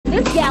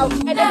out,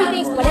 and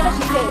everything, whatever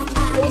she says,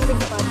 she always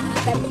thinks about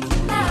family.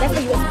 That's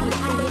the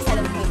USP in this side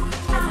of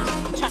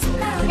her. Trust me.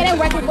 And then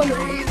working for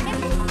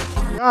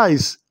you.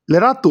 Guys,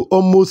 Lerato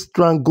almost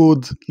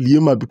strangled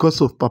Liema because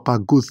of Papa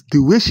Ghost.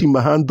 The way she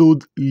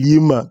handled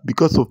Liema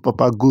because of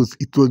Papa Ghost,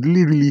 it was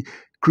really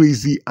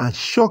crazy and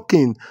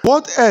shocking.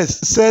 What else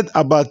said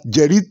about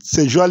Jareed's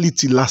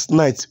sexuality last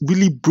night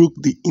really broke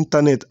the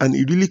internet, and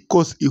it really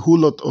caused a whole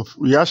lot of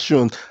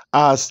reaction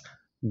as,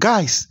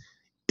 guys,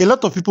 a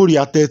lot of people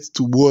reacted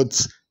to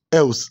what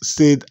else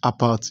said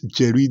about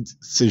Jareed's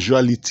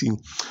sexuality.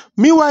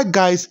 Meanwhile,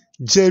 guys,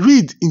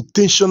 Jareed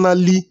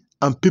intentionally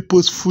and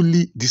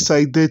purposefully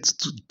decided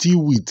to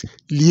deal with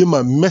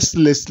Liema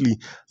mercilessly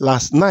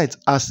last night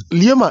as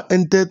Liema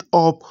ended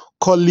up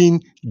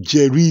calling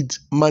Jareed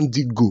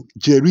Mandigo,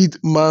 Jareed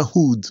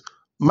Manhood,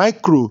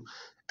 Micro.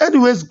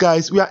 Anyways,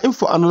 guys, we are in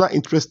for another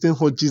interesting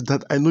hot gist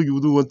that I know you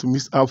wouldn't want to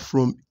miss out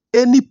from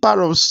any part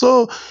of.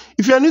 So,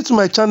 if you are new to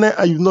my channel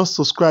and you've not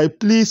subscribed,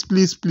 please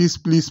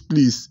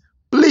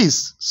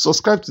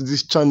subscribe to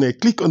this channel,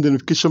 click on the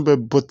notification bell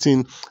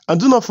button, and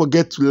do not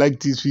forget to like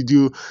this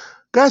video.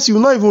 Guys, you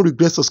will not even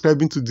regret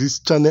subscribing to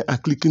this channel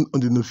and clicking on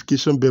the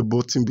notification bell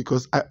button,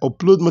 because I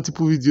upload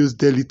multiple videos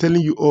daily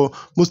telling you all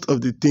most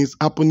of the things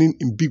happening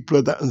in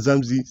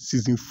Bbmzansi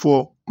Season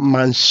 4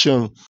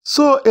 Mansion.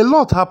 So a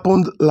lot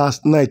happened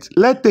last night.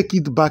 Let's take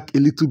it back a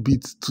little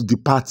bit to the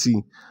party.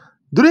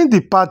 During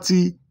the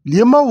party,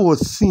 Liema was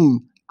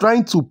seen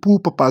trying to pull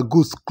Papa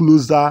Ghost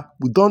closer.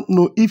 We don't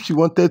know if she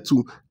wanted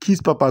to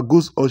kiss Papa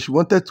Ghost, or she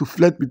wanted to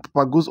flirt with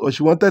Papa Ghost, or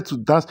she wanted to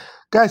dance.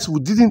 Guys,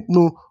 we didn't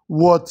know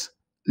what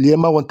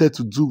Liema wanted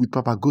to do with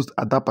Papa Ghost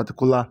at that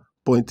particular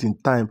point in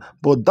time,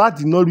 but that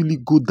did not really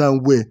go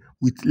down well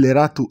with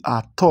Lerato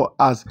at all,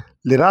 as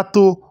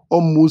Lerato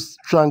almost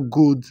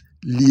strangled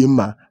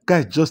Liema.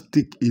 Guys, just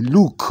take a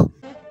look.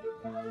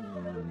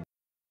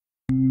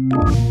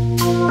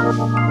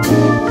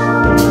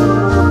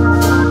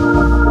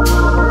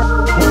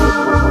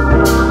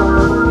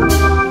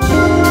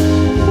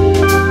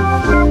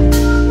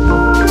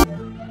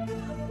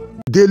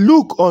 The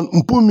look on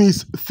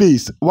Mpumi's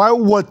face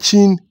while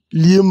watching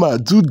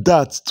Liema do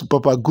that to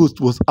Papa Ghost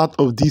was out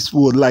of this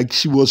world. Like,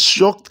 she was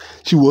shocked,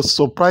 she was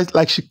surprised,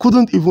 like she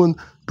couldn't even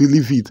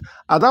believe it.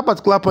 At that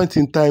particular point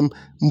in time,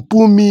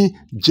 Mpumi,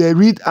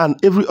 Jareed, and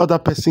every other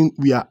person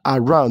we are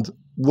around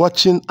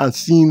watching and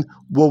seeing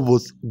what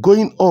was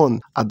going on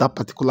at that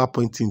particular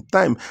point in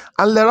time.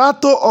 And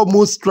Lerato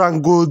almost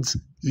strangled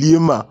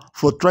Liema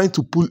for trying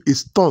to pull a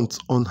stunt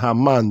on her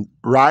man,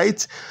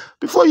 right?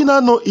 Before you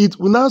now know it,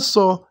 we now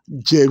saw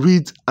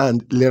Jareed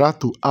and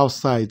Lerato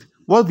outside.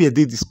 What were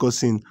they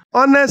discussing?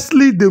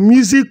 Honestly, the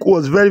music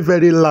was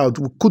very loud.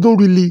 We couldn't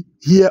really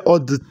hear all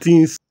the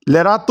things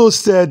Lerato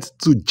said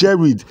to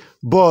Jareed,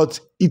 but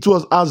it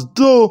was as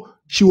though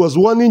she was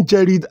warning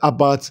Jareed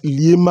about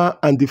Liema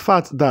and the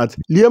fact that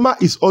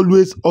Liema is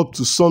always up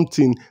to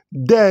something.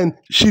 Then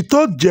she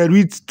told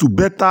Jareed to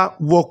better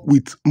work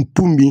with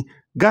Mpumi.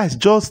 Guys,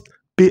 just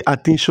pay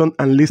attention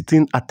and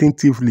listen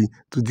attentively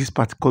to this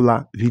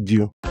particular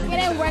video.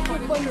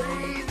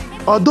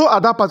 Although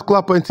at that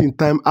particular point in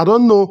time, I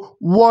don't know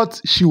what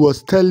she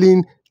was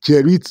telling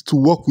Jareed to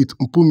work with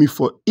Mpumi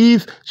for.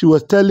 If she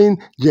was telling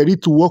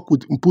Jareed to work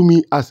with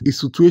Mpumi as a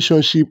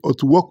situationship, or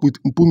to work with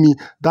Mpumi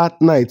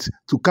that night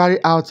to carry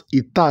out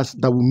a task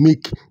that will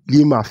make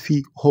Liema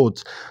feel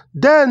hot.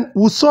 Then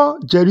we saw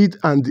Jareed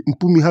and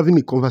Mpumi having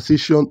a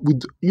conversation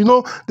with,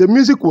 the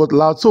music was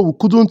loud, so we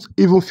couldn't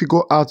even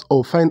figure out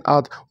or find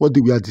out what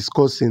they were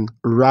discussing,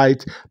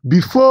 right?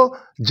 Before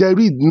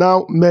Jareed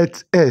now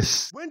met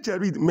Els. When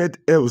Jareed met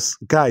Els,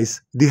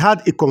 guys, they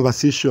had a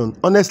conversation.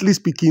 Honestly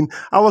speaking,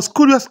 I was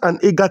curious and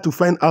eager to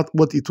find out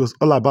what it was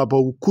all about,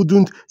 but we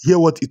couldn't hear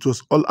what it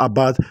was all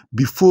about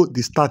before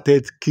they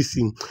started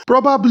kissing.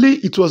 Probably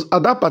it was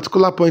at that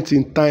particular point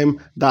in time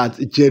that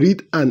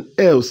Jareed and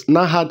Els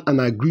now had an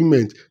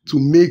agreement to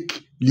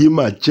make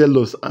Liema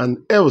jealous, and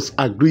Els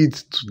agreed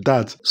to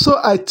that. So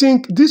I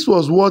think this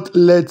was what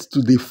led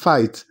to the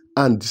fight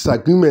and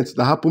disagreements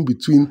that happened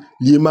between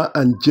Liema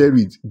and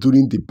Jareed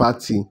during the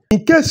party.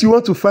 In case you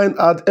want to find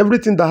out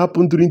everything that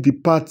happened during the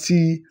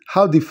party,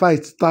 how the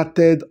fight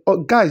started,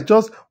 guys,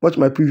 just watch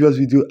my previous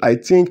video. I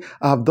think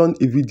I have done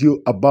a video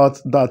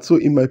about that. So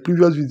in my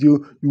previous video,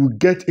 you will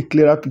get a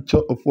clearer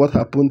picture of what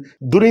happened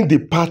during the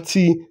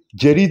party,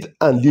 Jareed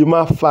and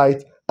Liema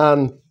fight,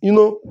 and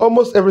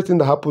almost everything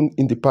that happened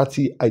in the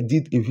party. I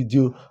did a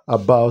video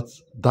about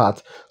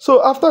that.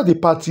 So after the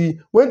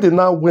party, when they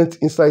now went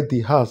inside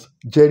the house,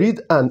 Jareed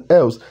and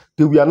Els,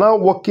 they were now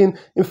walking.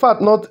 In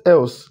fact, not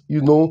Els,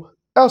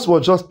 Els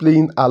was just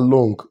playing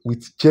along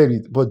with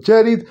Jareed, but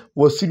Jareed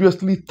was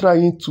seriously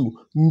trying to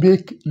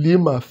make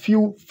Liema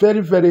feel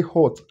very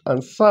hot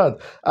and sad,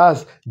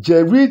 as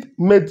Jareed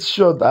made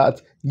sure that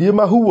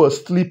Liema, who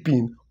was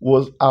sleeping,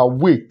 was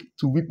awake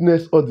to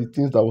witness all the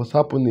things that was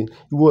happening.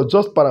 He was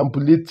just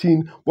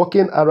perambulating,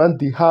 walking around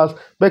the house,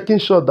 making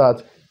sure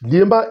that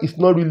Liema is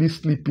not really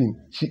sleeping.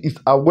 She is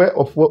aware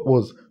of what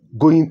was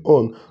going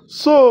on.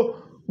 So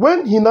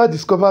When he now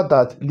discovered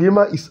that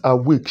Liema is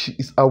awake, she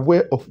is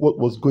aware of what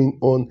was going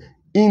on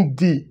in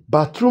the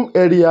bathroom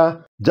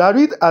area,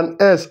 Jareed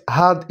and S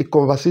had a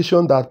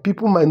conversation that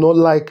people might not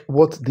like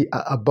what they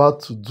are about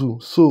to do.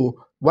 So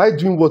while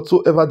doing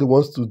whatsoever they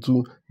want to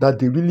do, that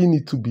they really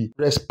need to be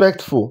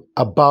respectful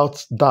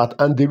about that.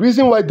 And the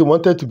reason why they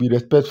wanted to be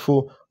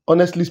respectful,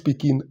 honestly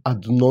speaking, I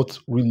do not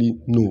really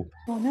know.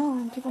 Oh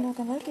no, people not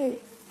gonna like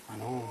it. I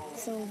know.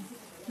 So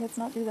let's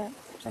not do that.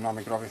 So now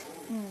make it obvious.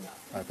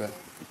 I bet.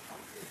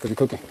 Could be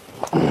cooking.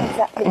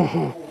 Exactly.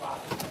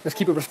 Let's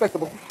keep it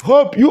respectable.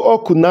 Hope you all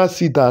could now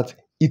see that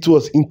it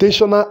was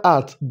intentional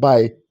art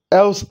by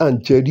Els and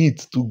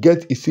Jareed to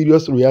get a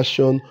serious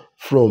reaction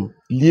from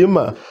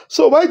Liema.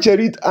 So while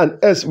Jareed and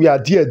Els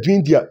were there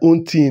doing their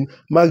own thing,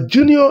 Mark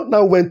Jr.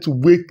 now went to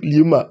wake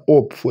Liema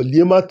up for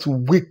Liema to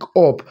wake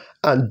up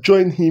and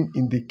join him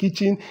in the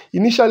kitchen.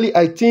 Initially,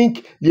 I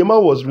think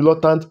Liema was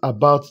reluctant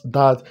about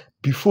that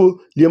before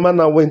Liema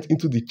now went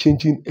into the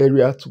changing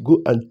area to go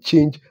and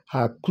change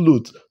her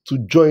clothes to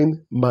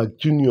join Mark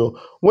Jr.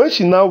 When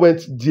she now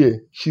went there,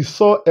 she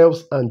saw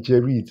Els and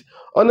Jareed.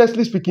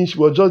 Honestly speaking, she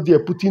was just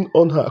there putting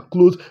on her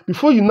clothes.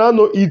 Before you now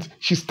know it,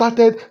 she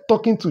started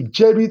talking to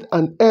Jareed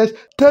and Els,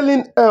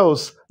 telling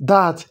Els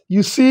that,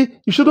 you see,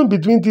 you shouldn't be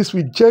doing this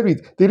with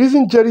Jareed. The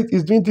reason Jareed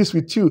is doing this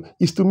with you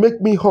is to make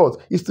me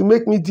hot, is to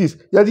make me this,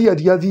 yadi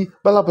yadi yadi,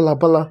 bala bala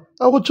bala.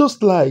 I was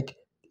just like,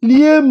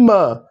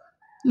 Liema,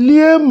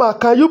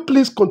 can you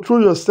please control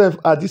yourself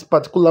at this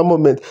particular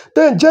moment?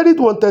 Then Jareed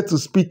wanted to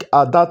speak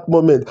at that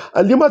moment,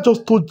 and Liema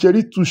just told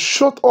Jareed to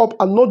shut up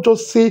and not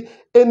just say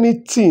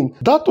anything.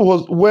 That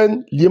was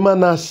when Liema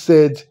now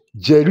said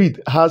Jareed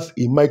has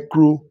a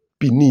micro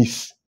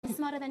penis. I'm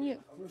smarter than you.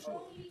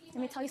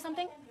 Let me tell you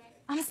something.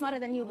 I'm smarter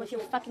than you with your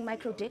fucking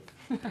micro dick.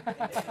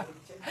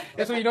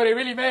 That's when you know they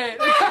really mad.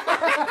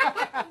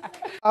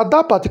 At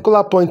that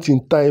particular point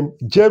in time,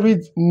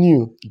 Jareed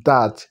knew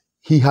that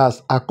he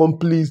has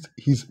accomplished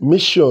his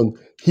mission.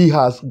 He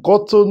has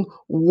gotten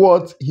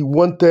what he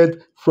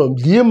wanted from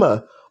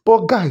Liema.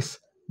 But guys,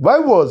 why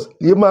was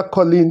Liema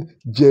calling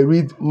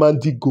Jareed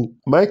Mandigo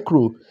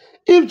micro?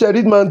 If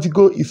Jareed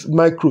Mandigo is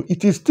micro,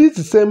 it is still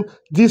the same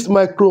this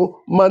micro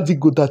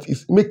Mandigo that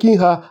is making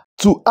her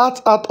to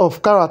act out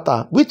of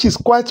character, which is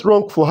quite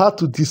wrong for her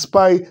to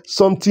despise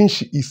something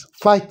she is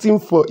fighting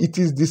for. It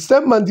is the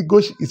same Mandigo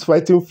she is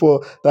fighting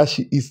for that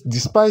she is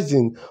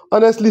despising.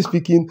 Honestly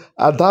speaking,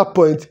 at that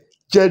point,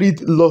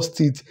 Jareed lost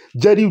it.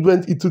 Jareed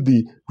went into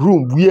the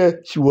room where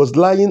she was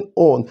lying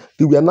on.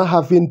 They were now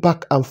having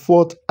back and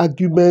forth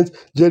arguments.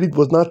 Jareed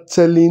was not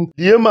telling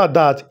Liema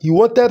that he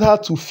wanted her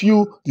to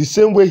feel the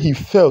same way he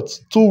felt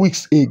 2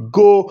 weeks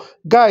ago.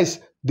 Guys,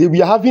 they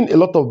were having a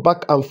lot of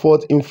back and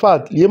forth. In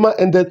fact, Liema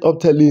ended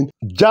up telling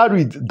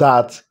Jareed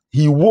that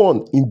he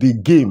won in the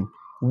game.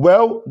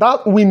 Well,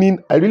 that winning,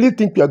 I really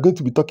think we are going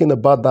to be talking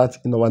about that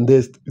in our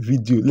next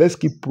video. Let's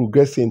keep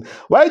progressing.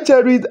 While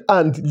Jareed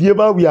and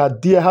Liema were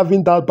there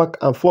having that back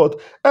and forth,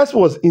 S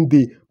was in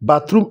the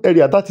bathroom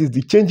area, that is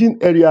the changing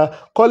area,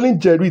 calling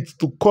Jareed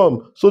to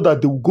come so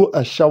that they will go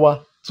and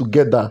shower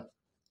together.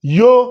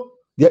 Yo,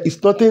 there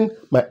is nothing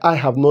my eye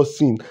have not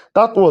seen.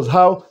 That was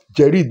how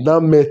Jareed now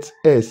met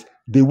S.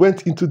 They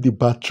went into the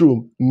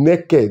bathroom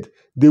naked.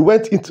 They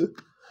went into...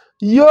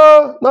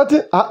 Yo,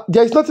 nothing.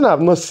 There is nothing I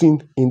have not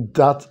seen in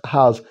that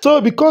house.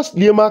 So because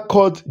Liema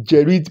called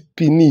Jareed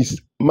penis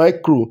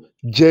micro,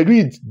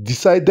 Jareed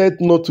decided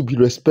not to be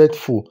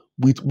respectful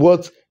with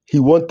what he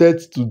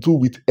wanted to do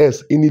with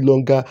S any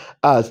longer,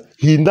 as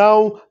he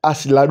now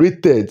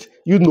accelerated,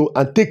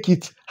 and take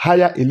it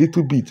higher a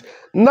little bit.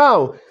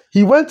 Now,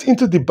 he went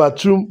into the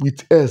bathroom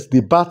with S. They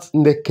bathed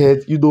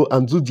naked,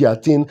 and do their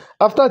thing.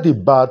 After the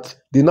bath,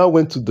 they now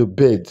went to the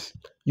bed.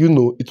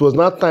 It was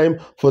now time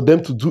for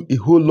them to do a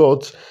whole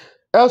lot.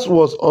 Els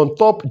was on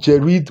top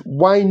Jareed,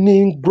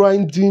 whining,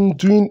 grinding,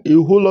 doing a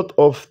whole lot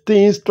of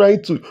things,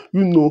 trying to,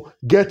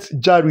 get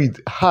Jareed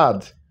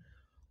hard.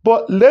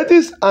 But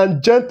ladies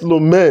and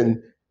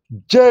gentlemen,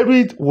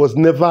 Jareed was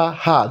never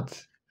hard.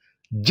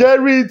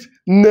 Jareed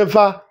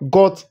never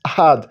got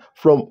hard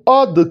from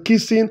all the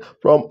kissing,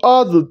 from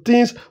all the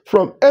things,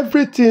 from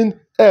everything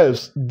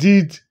Els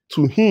did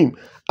to him.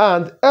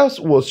 And Els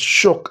was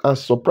shocked and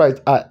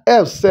surprised.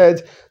 Els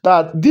said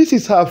that this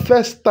is her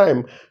first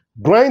time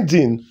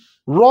grinding,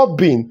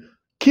 rubbing,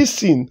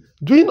 kissing,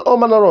 doing all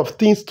manner of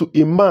things to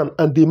a man,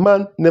 and the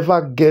man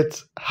never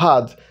gets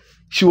hard.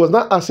 She was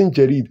now asking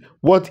Jareed,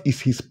 what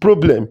is his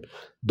problem?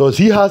 Does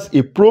he has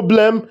a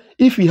problem?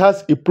 If he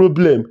has a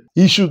problem,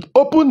 he should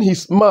open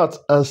his mouth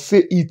and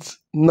say it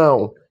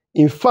now.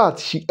 In fact,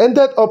 she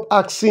ended up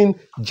asking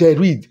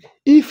Jareed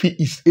if he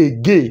is a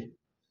gay.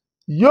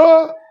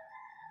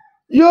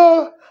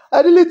 Yo,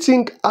 I really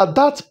think at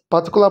that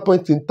particular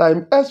point in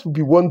time, Els will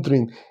be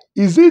wondering,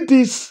 is it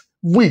this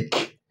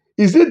weak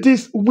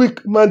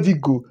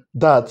Mandigo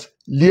that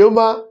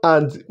Liema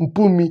and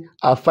Mpumi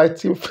are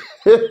fighting for?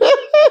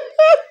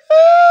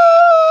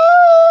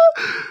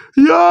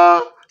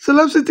 Yo,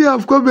 celebrity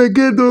have come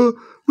again though.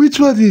 Which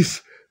one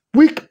is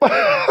weak?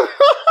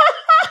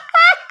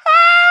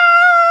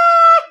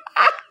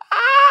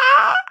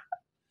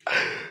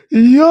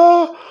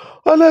 Yo,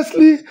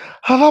 honestly,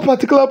 at that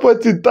particular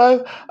point in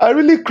time, I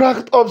really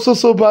cracked up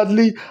so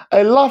badly.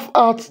 I laughed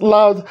out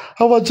loud.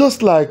 I was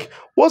just like,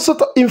 what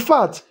sort of... In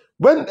fact,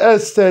 when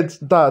S said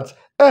that,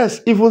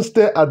 S even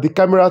stared at the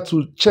camera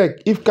to check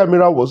if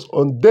camera was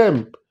on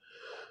them.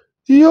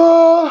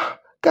 Yo,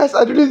 guys,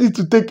 I really need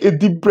to take a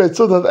deep breath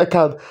so that I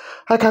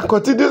can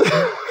continue.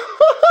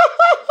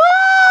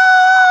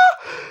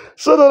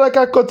 So that I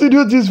can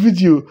continue this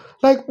video.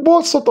 Like,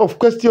 what sort of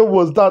question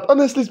was that?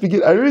 Honestly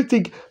speaking, I really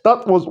think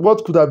that was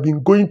what could have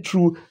been going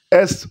through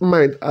S'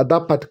 mind at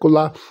that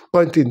particular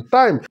point in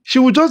time. She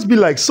would just be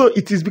like, so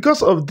it is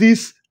because of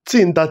this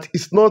thing that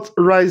is not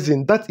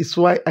rising. That is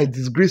why I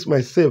disgrace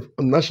myself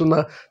on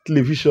national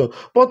television.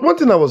 But one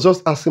thing I was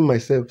just asking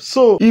myself,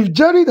 so if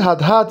Jareed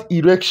had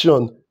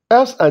erection,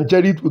 Els and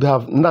Jareed would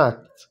have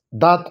knocked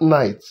that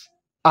night.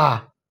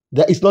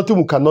 There is nothing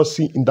we cannot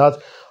see in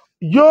that.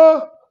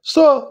 Yo,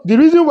 so the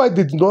reason why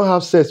they did not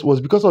have sex was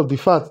because of the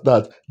fact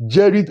that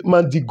Jareed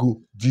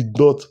Mandigo did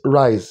not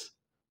rise.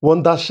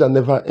 Wonders shall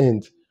never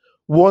end.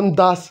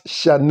 Wonders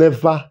shall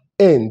never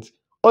end.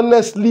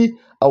 Honestly,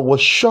 I was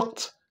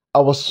shocked. I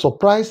was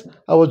surprised.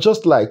 I was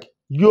just like,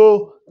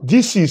 yo,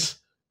 this is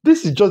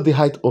just the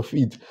height of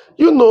it.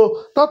 You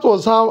know, that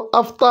was how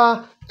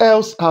after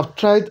else have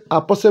tried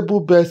a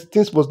possible best,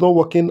 things was not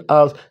working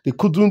out. They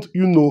couldn't,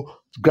 you know,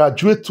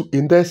 graduate to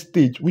a next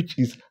stage, which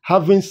is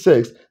having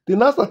sex. They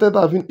now started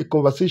having a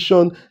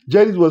conversation.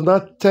 Jareed was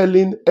not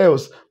telling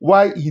else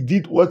why he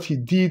did what he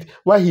did,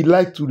 why he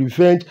liked to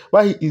revenge,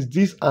 why he is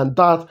this and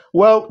that.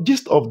 Well,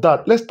 gist of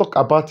that, let's talk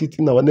about it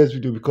in our next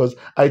video, because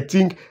I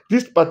think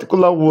this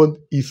particular one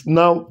is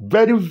now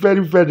very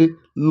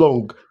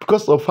long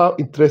because of how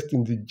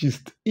interesting the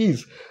gist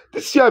is.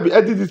 This year I'll be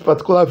editing this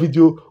particular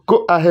video.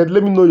 Go ahead,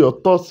 let me know your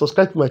thoughts,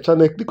 subscribe to my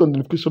channel, click on the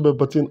notification bell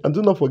button, and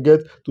do not forget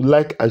to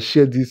like and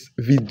share this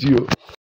video.